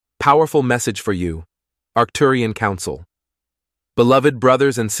Powerful message for you, Arcturian Council. Beloved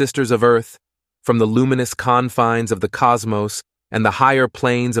brothers and sisters of Earth, from the luminous confines of the cosmos and the higher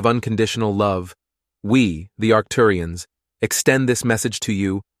planes of unconditional love, we, the Arcturians, extend this message to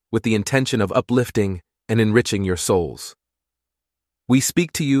you with the intention of uplifting and enriching your souls. We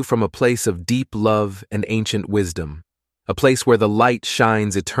speak to you from a place of deep love and ancient wisdom, a place where the light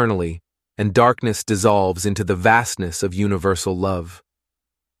shines eternally and darkness dissolves into the vastness of universal love.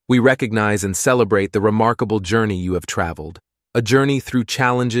 We recognize and celebrate the remarkable journey you have traveled, a journey through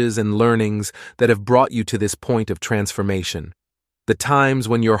challenges and learnings that have brought you to this point of transformation. The times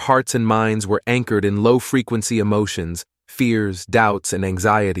when your hearts and minds were anchored in low-frequency emotions, fears, doubts, and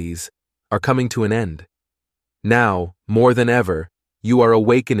anxieties are coming to an end. Now, more than ever, you are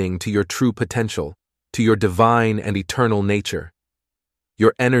awakening to your true potential, to your divine and eternal nature.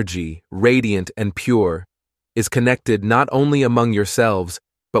 Your energy, radiant and pure, is connected not only among yourselves,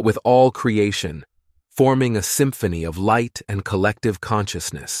 but with all creation, forming a symphony of light and collective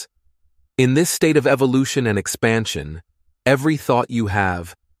consciousness. In this state of evolution and expansion, every thought you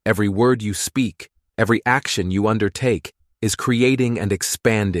have, every word you speak, every action you undertake is creating and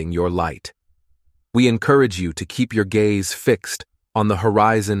expanding your light. We encourage you to keep your gaze fixed on the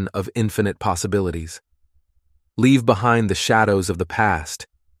horizon of infinite possibilities. Leave behind the shadows of the past,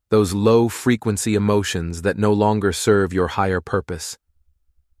 those low-frequency emotions that no longer serve your higher purpose.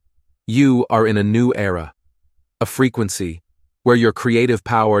 You are in a new era, a frequency where your creative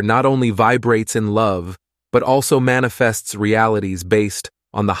power not only vibrates in love, but also manifests realities based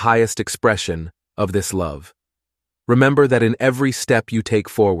on the highest expression of this love. Remember that in every step you take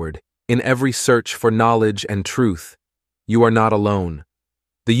forward, in every search for knowledge and truth, you are not alone.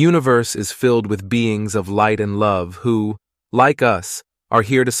 The universe is filled with beings of light and love who, like us, are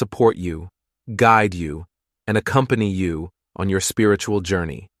here to support you, guide you, and accompany you on your spiritual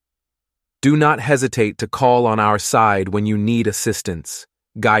journey. Do not hesitate to call on our side when you need assistance,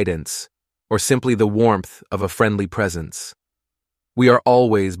 guidance, or simply the warmth of a friendly presence. We are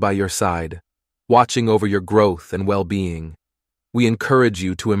always by your side, watching over your growth and well-being. We encourage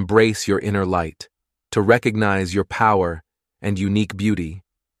you to embrace your inner light, to recognize your power and unique beauty.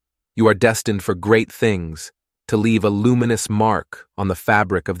 You are destined for great things, to leave a luminous mark on the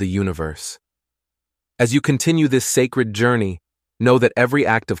fabric of the universe. As you continue this sacred journey, know that every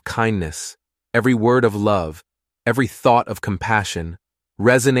act of kindness, every word of love, every thought of compassion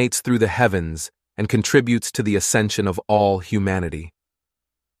resonates through the heavens and contributes to the ascension of all humanity.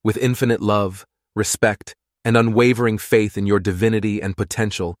 With infinite love, respect, and unwavering faith in your divinity and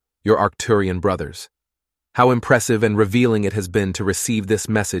potential, your Arcturian brothers. How impressive and revealing it has been to receive this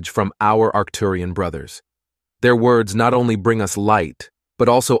message from our Arcturian brothers. Their words not only bring us light, but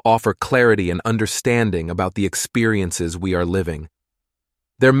also offer clarity and understanding about the experiences we are living.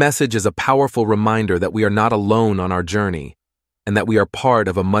 Their message is a powerful reminder that we are not alone on our journey, and that we are part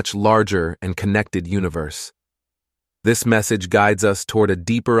of a much larger and connected universe. This message guides us toward a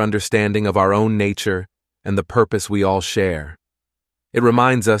deeper understanding of our own nature and the purpose we all share. It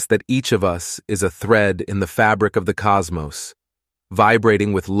reminds us that each of us is a thread in the fabric of the cosmos,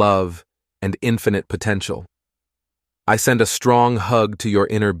 vibrating with love and infinite potential. I send a strong hug to your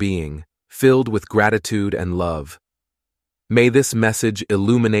inner being, filled with gratitude and love. May this message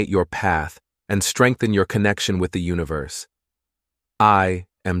illuminate your path and strengthen your connection with the universe. I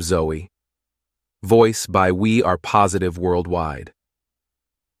am Zoe. Voice by We Are Positive Worldwide.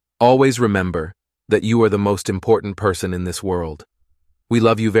 Always remember that you are the most important person in this world. We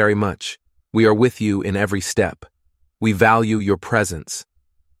love you very much. We are with you in every step. We value your presence.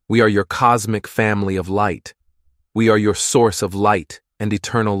 We are your cosmic family of light. We are your source of light and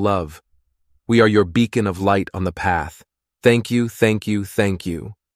eternal love. We are your beacon of light on the path. Thank you, thank you, thank you.